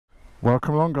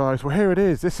Welcome along, guys. Well, here it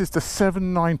is. This is the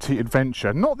 790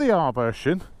 Adventure, not the R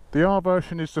version. The R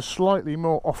version is the slightly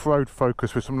more off-road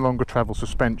focus with some longer travel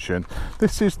suspension.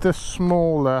 This is the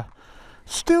smaller,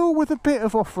 still with a bit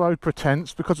of off-road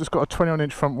pretense because it's got a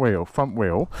 21-inch front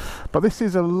wheel, but this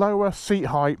is a lower seat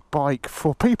height bike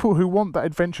for people who want that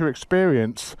adventure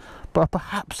experience, but are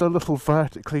perhaps a little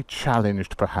vertically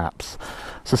challenged, perhaps.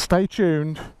 So stay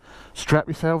tuned, strap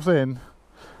yourselves in.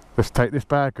 Let's take this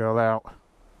bad girl out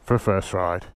for a first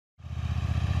ride.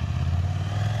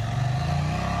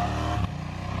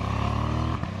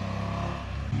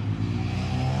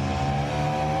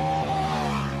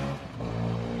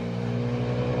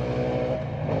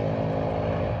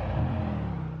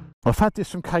 I've had this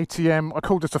from KTM. I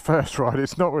called this a first ride.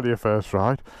 It's not really a first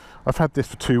ride. I've had this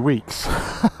for 2 weeks.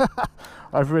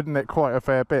 I've ridden it quite a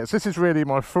fair bit. So this is really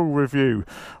my full review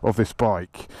of this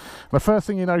bike. And the first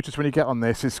thing you notice when you get on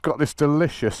this, it's got this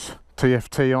delicious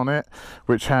TFT on it,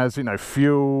 which has, you know,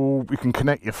 fuel, you can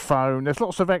connect your phone. There's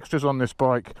lots of extras on this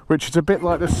bike, which is a bit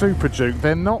like the Super Duke.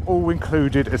 They're not all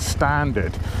included as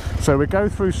standard. So we'll go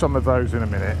through some of those in a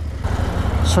minute.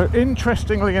 So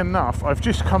interestingly enough, I've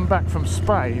just come back from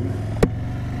Spain,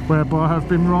 whereby I've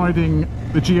been riding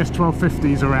the GS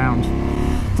 1250s around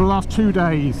for the last 2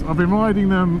 days. I've been riding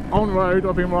them on-road,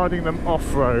 I've been riding them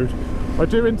off-road. I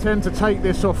do intend to take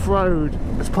this off-road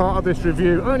as part of this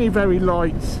review, only very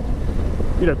light,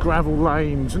 you know, gravel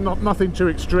lanes, nothing too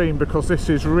extreme, because this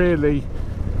is really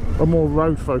a more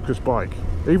road-focused bike.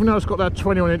 Even though it's got that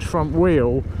 21-inch front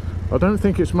wheel, I don't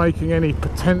think it's making any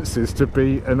pretenses to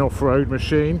be an off-road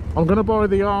machine. I'm going to buy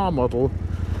the R model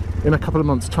in a couple of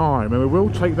months' time, and we will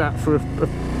take that for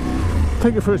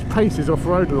take it for its paces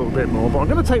off-road a little bit more. But I'm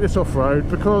going to take this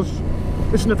off-road because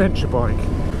it's an adventure bike.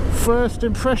 First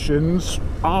impressions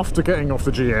after getting off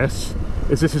the GS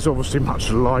is this is obviously much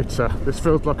lighter. This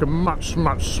feels like a much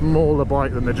smaller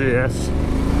bike than the GS.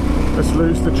 Let's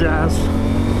lose the jazz.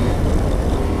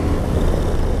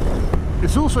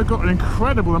 It's also got an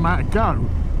incredible amount of go.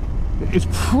 It's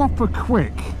proper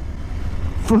quick.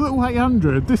 For a little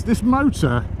 800, this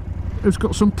motor has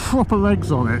got some proper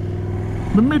legs on it.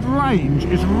 The mid-range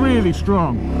is really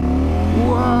strong.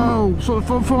 Whoa! Sort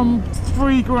of from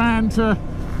 3 grand to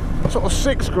sort of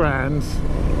 6 grand,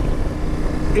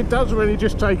 it does really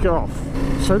just take off.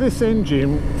 So this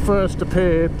engine first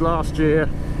appeared last year.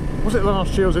 Was it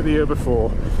last year or was it the year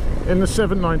before? In the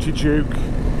 790 Duke.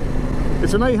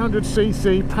 It's an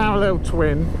 800cc parallel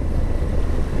twin,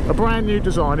 a brand new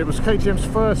design. It was KTM's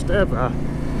first ever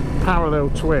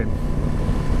parallel twin,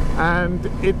 and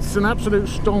it's an absolute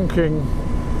stonking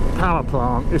power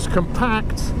plant. It's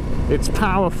compact, it's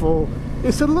powerful,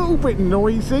 it's a little bit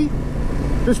noisy.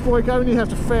 This bike only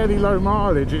has a fairly low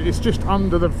mileage. It's just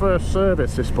under the first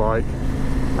service, this bike,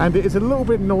 and it is a little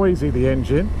bit noisy, the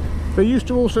engine. There used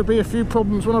to also be a few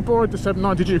problems when I borrowed the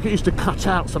 790 Duke. It used to cut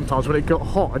out sometimes when it got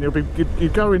hot, and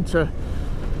you'd go into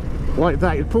like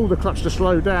that, you'd pull the clutch to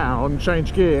slow down,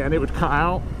 change gear, and it would cut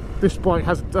out. This bike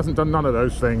hasn't done none of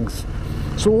those things.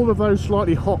 So all of those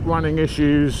slightly hot running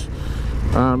issues,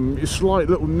 slight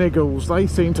little niggles, they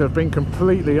seem to have been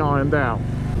completely ironed out.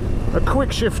 A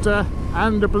quick shifter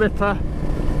and a blipper,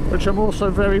 which I'm also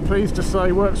very pleased to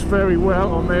say works very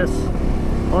well on this.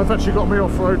 I've actually got my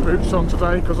off-road boots on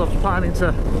today because I was planning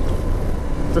to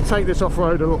take this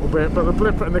off-road a little bit, but the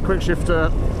blipper and the quick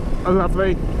shifter are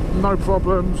lovely, no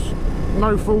problems,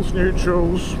 no false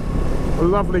neutrals, a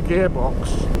lovely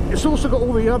gearbox. It's also got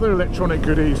all the other electronic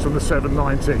goodies from the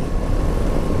 790.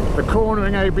 The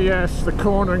cornering ABS, the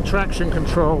cornering traction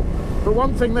control. But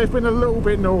one thing they've been a little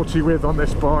bit naughty with on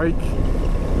this bike,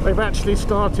 they've actually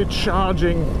started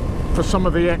charging for some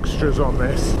of the extras on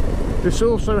this. This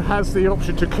also has the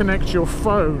option to connect your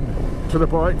phone to the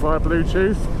bike via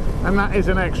Bluetooth, and that is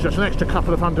an extra. It's an extra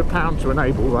couple of £100 to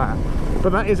enable that.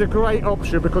 But that is a great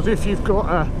option because if you've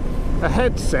got a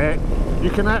headset,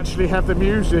 you can actually have the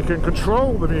music and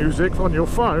control the music on your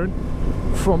phone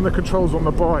from the controls on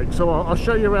the bike. So I'll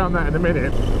show you around that in a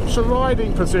minute. So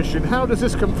riding position, how does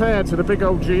this compare to the big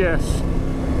old GS?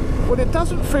 Well, it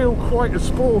doesn't feel quite as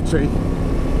sporty.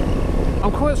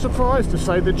 I'm quite surprised to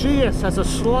say the GS has a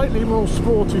slightly more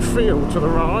sporty feel to the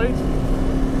ride.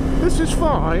 This is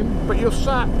fine, but you're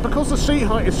sat, because the seat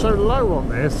height is so low on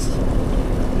this,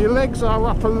 your legs are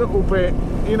up a little bit,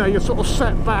 you know, you're sort of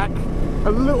set back a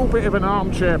little bit of an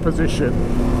armchair position,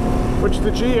 which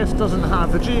the GS doesn't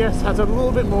have. The GS has a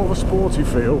little bit more of a sporty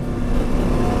feel,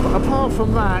 but apart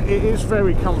from that, it is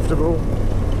very comfortable.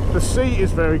 The seat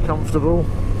is very comfortable.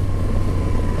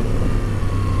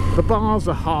 The bars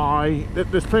are high,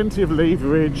 there's plenty of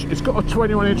leverage. It's got a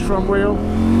 21-inch front wheel,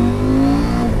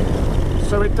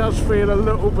 so it does feel a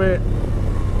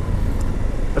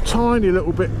tiny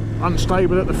little bit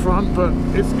unstable at the front, but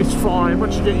it's fine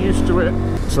once you get used to it.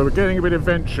 So we're getting a bit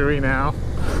adventure-y now.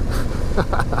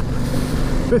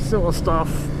 This sort of stuff,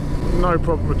 no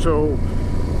problem at all.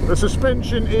 The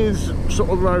suspension is sort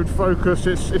of road focused.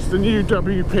 It's the new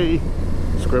WP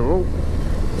Squirrel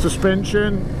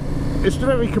suspension. It's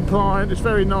very compliant, it's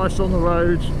very nice on the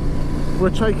road.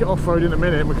 We'll take it off-road in a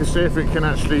minute and we can see if it can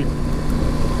actually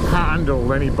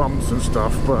handle any bumps and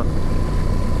stuff, but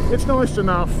it's nice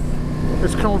enough,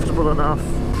 it's comfortable enough.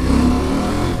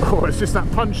 Oh, it's just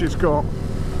that punch it's got.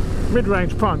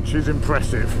 Mid-range punch is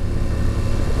impressive.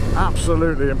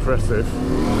 Absolutely impressive.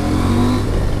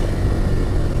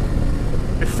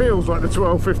 It feels like the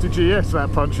 1250 GS,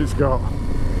 that punch it's got.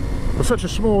 For such a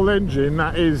small engine,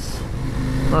 that's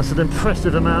an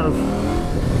impressive amount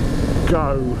of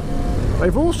go.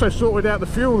 They've also sorted out the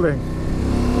fueling.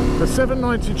 The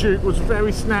 790 Duke was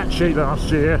very snatchy last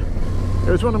year.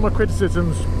 It was one of my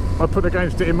criticisms I put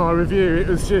against it in my review. It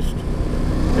was just,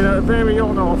 you know, very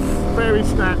on-off, very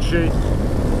snatchy.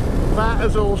 That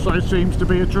has also seems to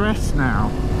be addressed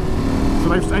now. So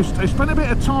they've spent a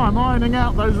bit of time ironing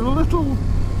out those little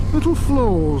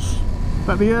flaws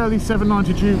that the early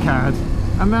 790 Duke had,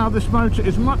 and now this motor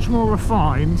is much more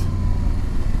refined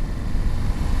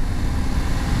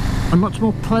and much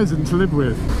more pleasant to live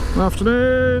with.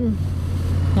 Afternoon.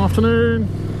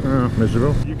 Oh,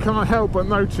 miserable. You can't help but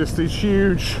notice these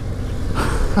huge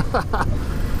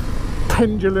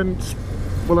pendulant,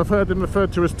 well, I've heard them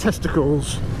referred to as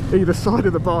testicles, either side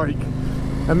of the bike,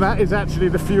 and that is actually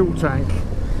the fuel tank.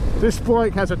 This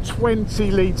bike has a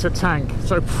 20 litre tank,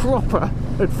 so proper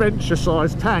adventure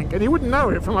sized tank, and you wouldn't know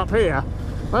it from up here.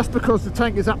 That's because the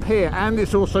tank is up here and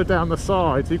it's also down the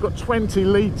side. So you've got 20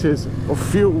 litres of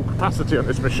fuel capacity on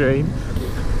this machine,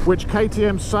 which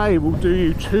KTM say will do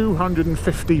you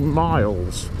 250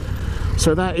 miles.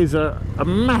 So that is a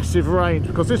massive range,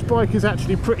 because this bike is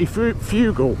actually pretty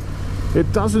frugal.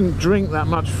 It doesn't drink that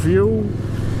much fuel.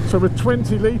 So with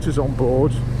 20 litres on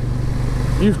board,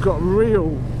 you've got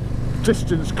real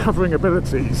distance covering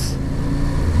abilities,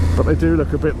 but they do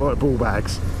look a bit like ball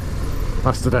bags.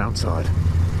 That's the downside.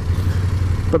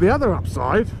 But the other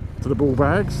upside to the ball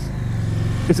bags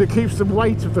is it keeps the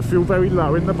weight of the fuel very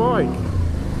low in the bike.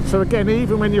 So again,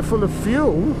 even when you're full of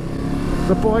fuel,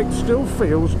 the bike still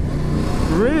feels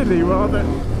really rather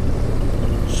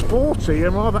sporty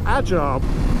and rather agile.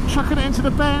 Chucking it into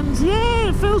the bends, yeah,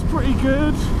 it feels pretty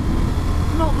good.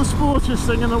 Not the sportiest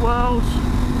thing in the world.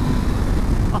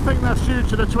 I think that's due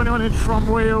to the 21-inch front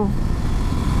wheel.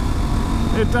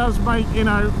 It does make, you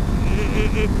know,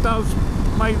 it does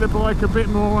make the bike a bit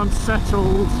more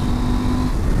unsettled.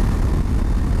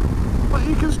 But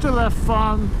you can still have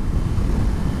fun.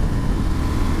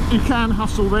 You can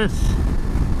hustle this.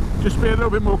 Just be a little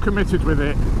bit more committed with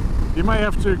it. You may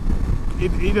have to,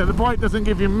 you know, the bike doesn't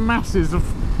give you masses of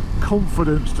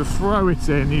confidence to throw it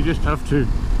in. You just have to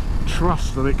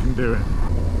trust that it can do it.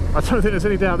 I don't think there's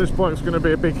any doubt this bike's going to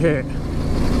be a big hit,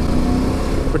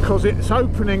 because it's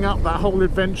opening up that whole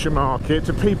adventure market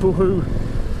to people who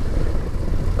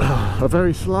are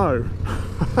very slow.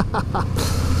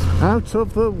 Out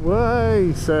of the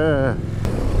way, sir.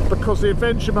 Because the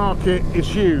adventure market is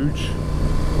huge,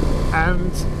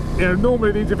 and you know,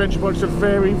 normally these adventure bikes are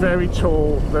very, very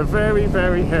tall. They're very,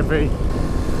 very heavy.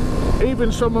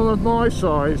 Even someone of my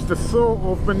size, the thought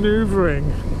of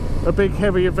manoeuvring a big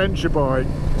heavy adventure bike,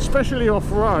 especially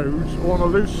off-road or on a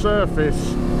loose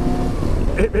surface,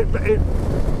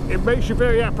 it makes you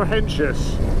very apprehensive.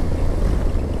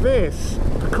 This,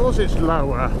 because it's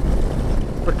lower,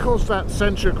 because that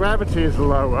centre of gravity is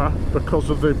lower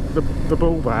because of the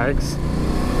ball bags,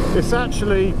 it's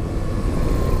actually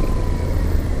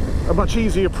a much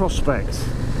easier prospect.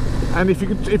 And if you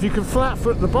can flat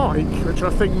foot the bike, which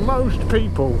I think most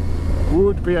people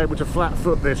would be able to flat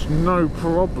foot this no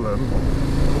problem,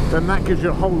 then that gives you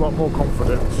a whole lot more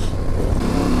confidence.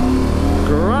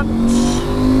 Grunt!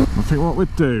 I think what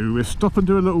we'd do is stop and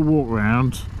do a little walk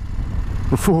round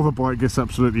before the bike gets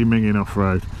absolutely minging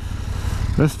off-road.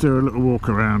 Let's do a little walk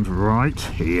around right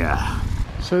here.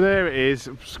 So there it is.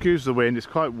 Excuse the wind, it's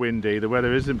quite windy, the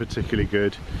weather isn't particularly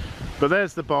good, but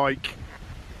there's the bike.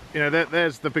 You know,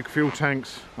 there's the big fuel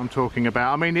tanks I'm talking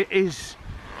about. I mean, it's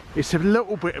a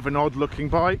little bit of an odd looking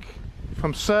bike.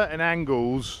 From certain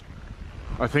angles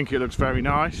I think it looks very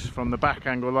nice. From the back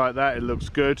angle like that, it looks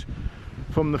good.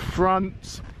 From the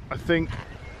front, I think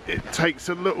it takes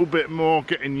a little bit more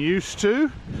getting used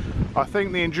to. I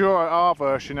think the Enduro R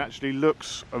version actually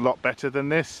looks a lot better than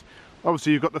this.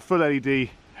 Obviously you've got the full LED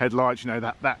headlights, you know,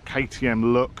 that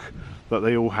KTM look that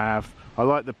they all have. I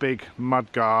like the big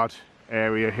mudguard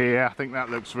area here. I think that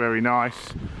looks very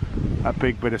nice. A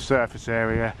big bit of surface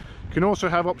area. You can also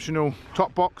have optional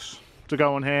top box to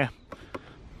go on here.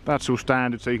 That's all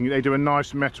standard, so they do a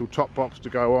nice metal top box to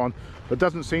go on. There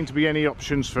doesn't seem to be any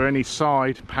options for any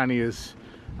side panniers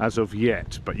as of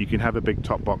yet, but you can have a big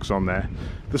top box on there.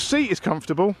 The seat is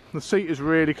comfortable. The seat is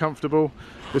really comfortable.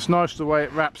 It's nice the way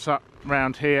it wraps up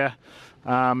around here,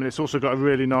 and it's also got a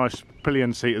really nice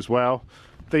pillion seat as well.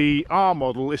 The R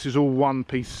model, this is all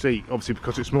one-piece seat, obviously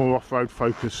because it's more off-road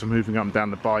focused, so moving up and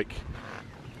down the bike.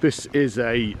 This is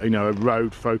a a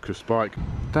road-focused bike.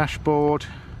 Dashboard,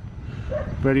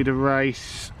 ready to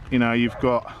race. You've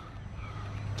got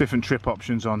different trip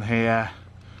options on here.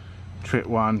 Trip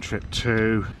 1, trip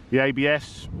 2. The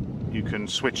ABS, you can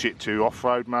switch it to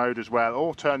off-road mode as well,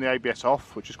 or turn the ABS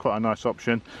off, which is quite a nice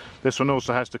option. This one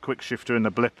also has the quick shifter and the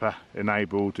blipper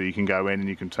enabled, so you can go in and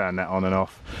you can turn that on and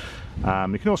off.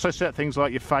 You can also set things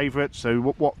like your favourites, so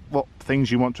what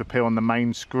things you want to appear on the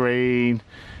main screen,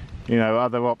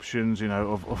 other options.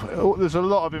 There's a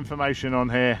lot of information on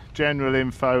here. General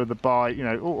info of the bike,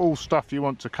 all stuff you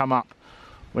want to come up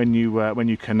when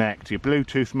you connect. Your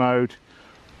Bluetooth mode.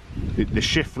 The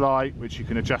shift light, which you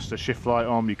can adjust the shift light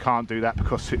on. You can't do that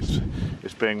because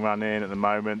it's being run in at the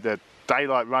moment. The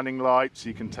daylight running lights,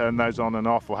 you can turn those on and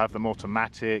off or have them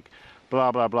automatic,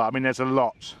 blah blah blah. I mean, there's a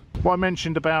lot. What I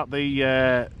mentioned about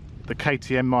the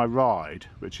KTM My Ride,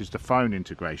 which is the phone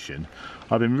integration,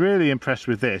 I've been really impressed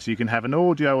with this. You can have an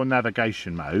audio or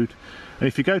navigation mode, and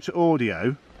if you go to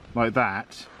audio like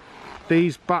that,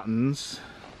 these buttons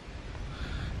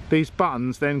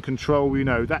then control,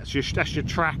 that's your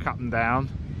track up and down.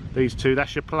 These two,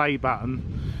 that's your play button,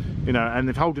 and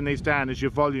if holding these down is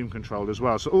your volume control as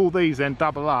well. So all these then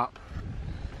double up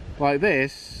like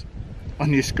this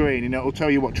on your screen. It'll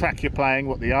tell you what track you're playing,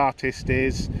 what the artist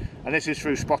is, and this is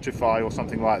through Spotify or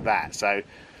something like that. So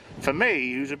for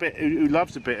me, who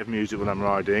loves a bit of music when I'm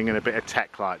riding and a bit of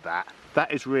tech like that,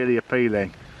 that is really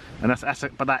appealing. And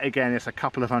but that again, it's a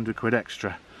couple of £100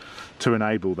 extra to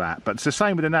enable that. But it's the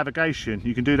same with the navigation.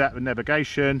 You can do that with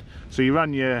navigation. So you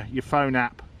run your phone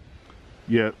app,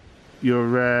 your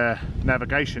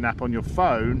navigation app on your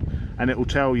phone, and it will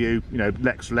tell you,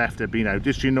 next, left,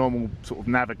 just your normal sort of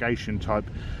navigation type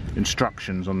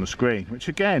instructions on the screen, which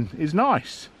again is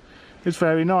nice. It's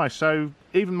very nice. So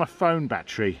even my phone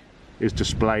battery is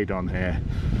displayed on here.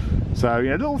 So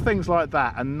little things like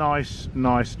that are nice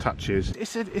touches.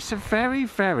 It's a very,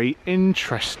 very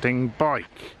interesting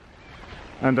bike.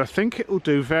 And I think it will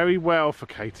do very well for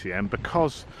KTM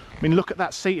because, I mean, look at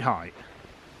that seat height.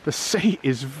 The seat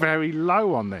is very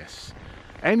low on this.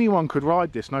 Anyone could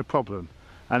ride this, no problem,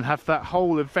 and have that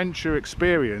whole adventure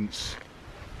experience,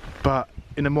 but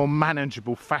in a more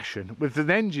manageable fashion, with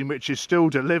an engine which still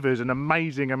delivers an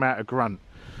amazing amount of grunt.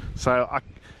 So I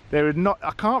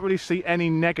can't really see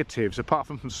any negatives apart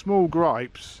from some small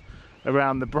gripes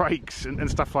around the brakes and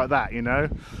stuff like that.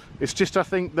 It's just, I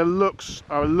think the looks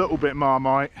are a little bit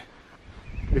Marmite.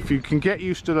 If you can get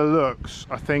used to the looks,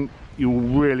 I think you'll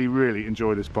really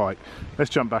enjoy this bike. Let's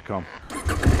jump back on.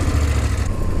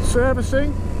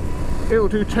 Servicing, it'll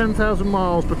do 10,000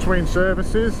 miles between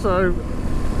services, so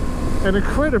an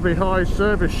incredibly high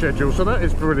service schedule, so that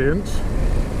is brilliant.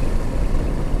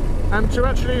 And to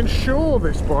actually insure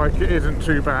this bike, it isn't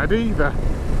too bad either.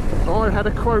 I had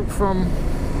a quote from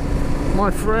my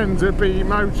friends at BE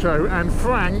Moto, and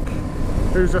Frank,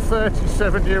 who's a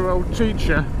 37-year-old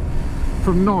teacher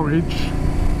from Norwich,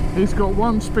 he's got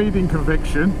 1 speeding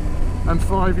conviction and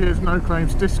 5 years no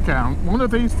claims discount. One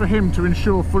of these for him to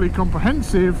insure fully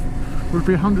comprehensive would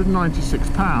be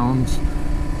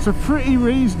 £196. So pretty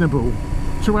reasonable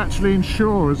to actually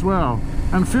insure as well.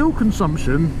 And fuel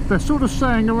consumption, they're sort of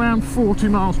saying around 40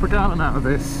 miles per gallon out of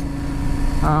this.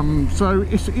 So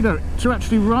it's, to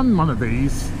actually run one of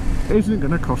these isn't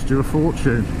going to cost you a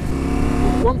fortune.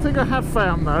 One thing I have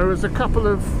found though is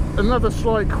another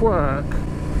slight quirk.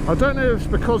 I don't know if it's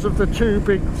because of the 2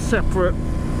 big separate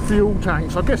fuel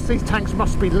tanks. I guess these tanks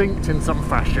must be linked in some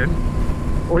fashion,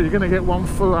 or you're going to get one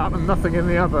full up and nothing in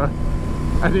the other,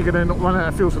 and you're going to run out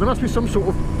of fuel. So there must be some sort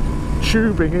of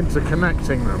tubing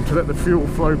interconnecting them to let the fuel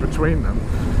flow between them.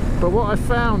 But what I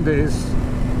found is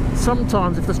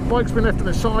sometimes if the bike's been left in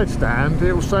a side stand,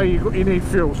 it will say you need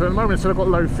fuel. So at the moment it said I've got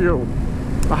low fuel.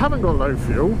 I haven't got low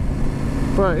fuel,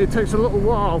 but it takes a little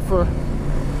while for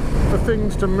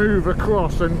things to move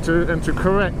across and to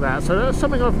correct that. So that's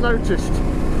something I've noticed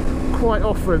quite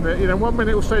often, that 1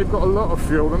 minute it will say you've got a lot of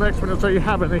fuel, the next minute it will say you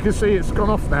haven't. You can see it's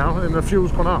gone off now and the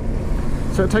fuel's gone up.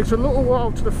 So it takes a little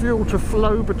while for the fuel to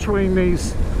flow between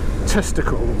these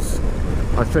testicles,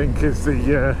 I think is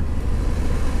the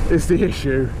is the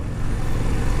issue.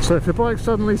 So if the bike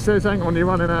suddenly says, hang on, you're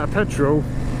running out of petrol,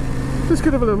 just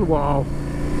give it a little while,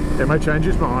 it may change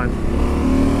its mind.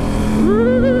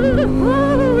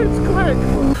 Oh, it's quick!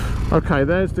 Okay,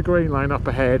 there's the green lane up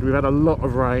ahead. We've had a lot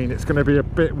of rain, it's going to be a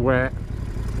bit wet.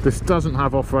 This doesn't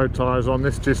have off-road tyres on,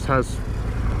 this just has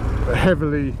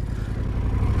heavily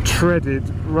treaded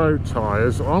road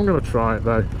tyres. I'm going to try it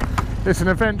though. It's an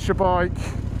adventure bike,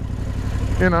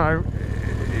 you know,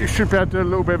 you should be able to do a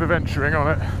little bit of adventuring on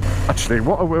it. Actually,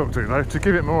 what I will do though, to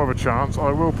give it more of a chance,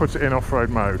 I will put it in off-road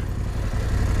mode.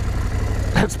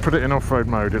 Let's put it in off-road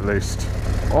mode at least.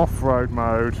 Off-road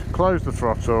mode, close the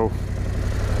throttle.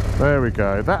 There we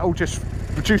go. That'll just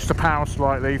reduce the power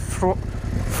slightly,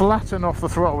 flatten off the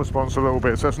throttle response a little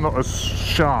bit so it's not as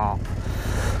sharp.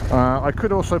 I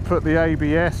could also put the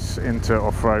ABS into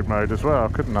off-road mode as well,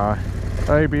 couldn't I?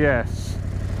 ABS,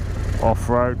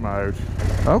 off-road mode.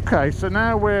 Okay, so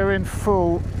now we're in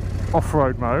full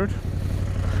off-road mode.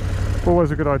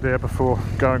 Always a good idea before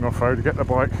going off-road to get the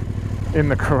bike in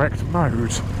the correct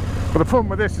mode. But the problem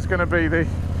with this is going to be the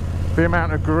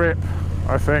amount of grip,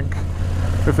 I think,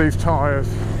 with these tyres.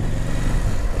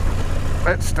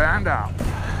 Let's stand up.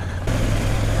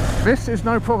 This is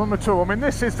no problem at all. I mean,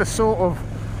 this is the sort of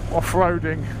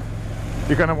off-roading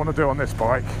you're going to want to do on this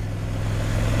bike.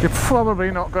 You're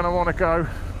probably not going to want to go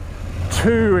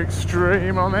too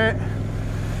extreme on it.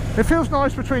 It feels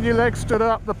nice between your legs stood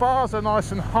up, the bars are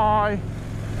nice and high.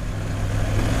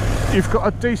 You've got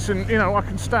a decent, you know, I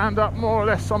can stand up more or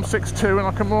less, I'm 6'2", and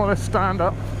I can more or less stand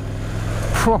up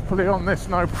properly on this,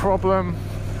 no problem.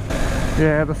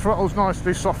 Yeah, the throttle's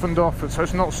nicely softened off, so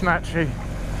it's not snatchy.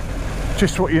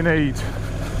 Just what you need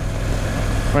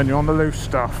when you're on the loose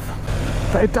stuff.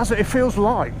 But it feels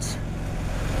light.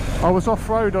 I was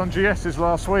off-road on GS's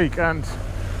last week, and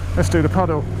let's do the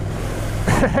puddle.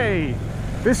 Hey,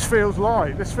 this feels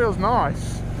light, this feels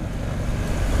nice.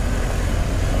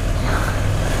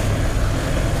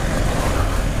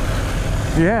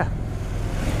 Yeah,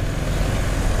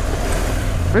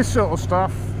 this sort of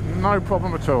stuff, no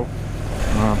problem at all.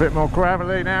 A bit more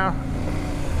gravelly now.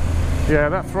 Yeah,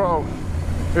 that throttle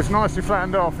is nicely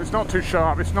flattened off, it's not too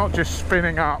sharp, it's not just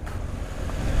spinning up.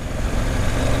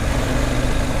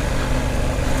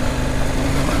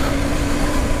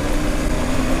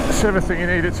 It's everything you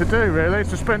need it to do, really.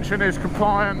 Suspension is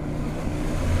compliant,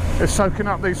 it's soaking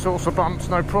up these sorts of bumps,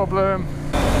 no problem.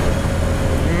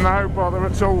 No bother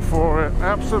at all for it,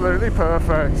 absolutely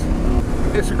perfect.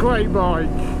 It's a great bike,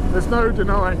 there's no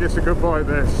denying it's a good bike,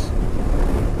 this.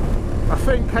 I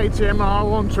think KTM are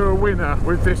onto a winner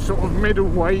with this sort of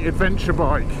middleweight adventure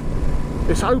bike.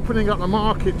 It's opening up the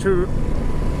market to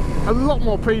a lot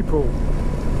more people.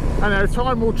 And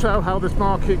time will tell how this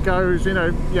market goes. You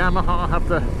know, Yamaha have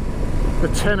the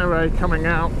Tenere coming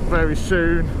out very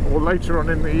soon, or later on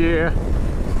in the year.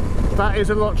 That is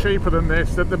a lot cheaper than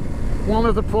this. One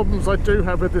of the problems I do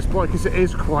have with this bike is it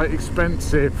is quite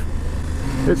expensive.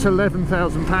 It's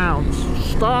 £11,000,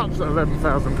 starts at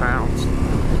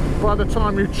 £11,000. By the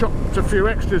time you chopped a few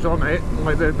extras on it,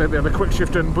 like the quick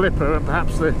shift and blipper and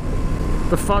perhaps the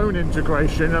phone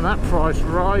integration, and that price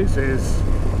rises.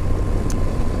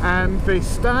 And the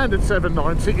standard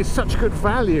 790 is such good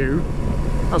value,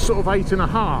 a sort of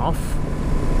 8.5,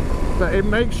 that it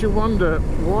makes you wonder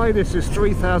why this is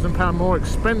 £3,000 more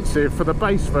expensive for the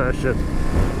base version,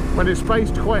 when it's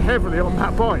based quite heavily on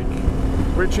that bike,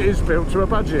 which is built to a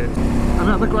budget.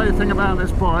 Another great thing about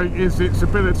this bike is its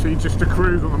ability just to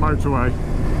cruise on the motorway.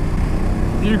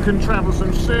 You can travel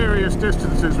some serious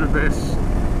distances with this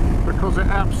because it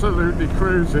absolutely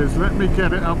cruises. Let me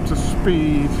get it up to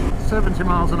speed. 70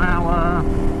 miles an hour,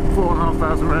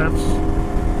 4,500 revs,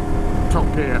 top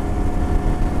gear.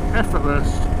 Effortless.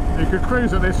 You could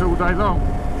cruise at this all day long.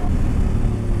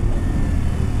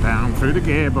 Down through the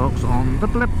gearbox on the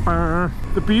blipper.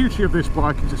 The beauty of this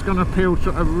bike is it's going to appeal to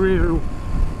a real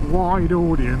wide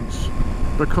audience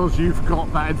because you've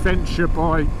got that adventure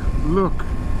bike look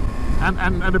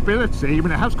and ability. I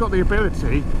mean, it has got the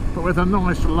ability, but with a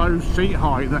nice low seat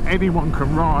height that anyone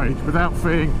can ride without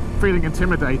feeling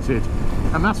intimidated.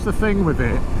 And that's the thing with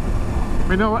it.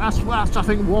 You know, that's I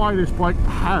think why this bike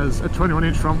has a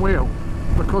 21-inch front wheel,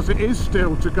 because it is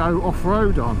still to go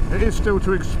off-road on, it is still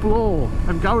to explore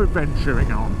and go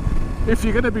adventuring on. If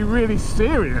you're going to be really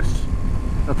serious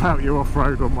about your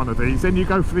off-road on one of these, then you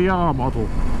go for the R model,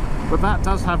 but that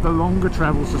does have the longer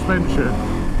travel suspension,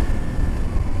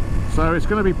 so it's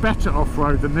going to be better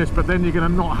off-road than this, but then you're going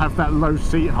to not have that low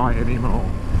seat height anymore.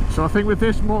 So I think with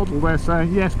this model they're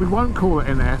saying, yes, we won't call it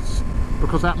an S,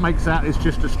 because that makes that it's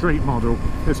just a street model.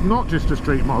 It's not just a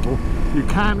street model, you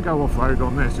can go off-road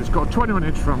on this. It's got a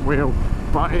 21-inch front wheel,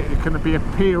 but it can be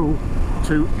appeal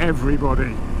to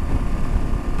everybody.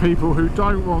 People who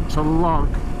don't want to lug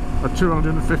a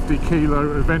 250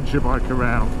 kilo adventure bike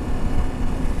around.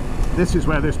 This is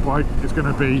where this bike is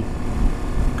going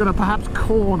to perhaps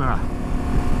corner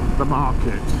the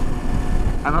market,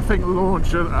 and I think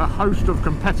launch a host of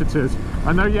competitors.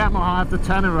 I know Yamaha have the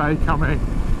Tenere coming,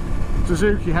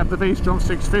 Suzuki have the V-Strom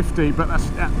 650, but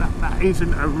that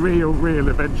isn't a real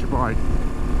adventure bike.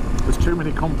 There's too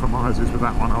many compromises with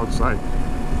that one, I would say.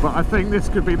 But I think this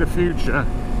could be the future,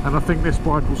 and I think this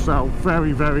bike will sell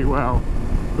very well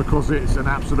because it's an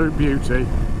absolute beauty.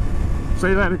 See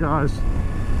you later, guys.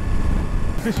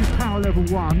 This is power level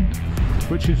 1,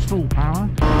 which is full power.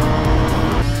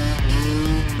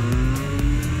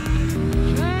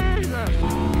 Jesus!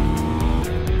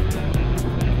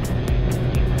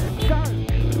 Go!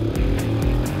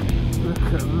 Look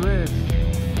at this.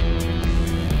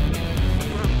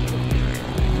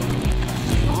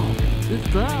 Oh, it's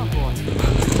down, boy.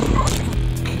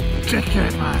 Check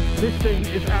it, man. This thing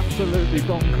is absolutely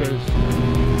bonkers.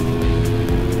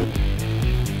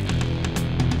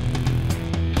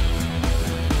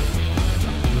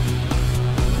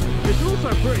 It's also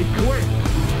pretty quick.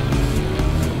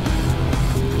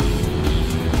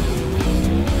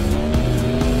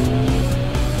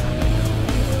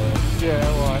 Yeah,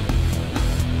 alright.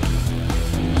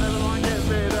 Never mind getting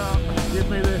beat up. Give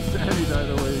me this any day of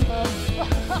the week.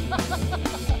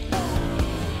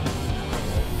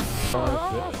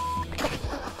 Oh,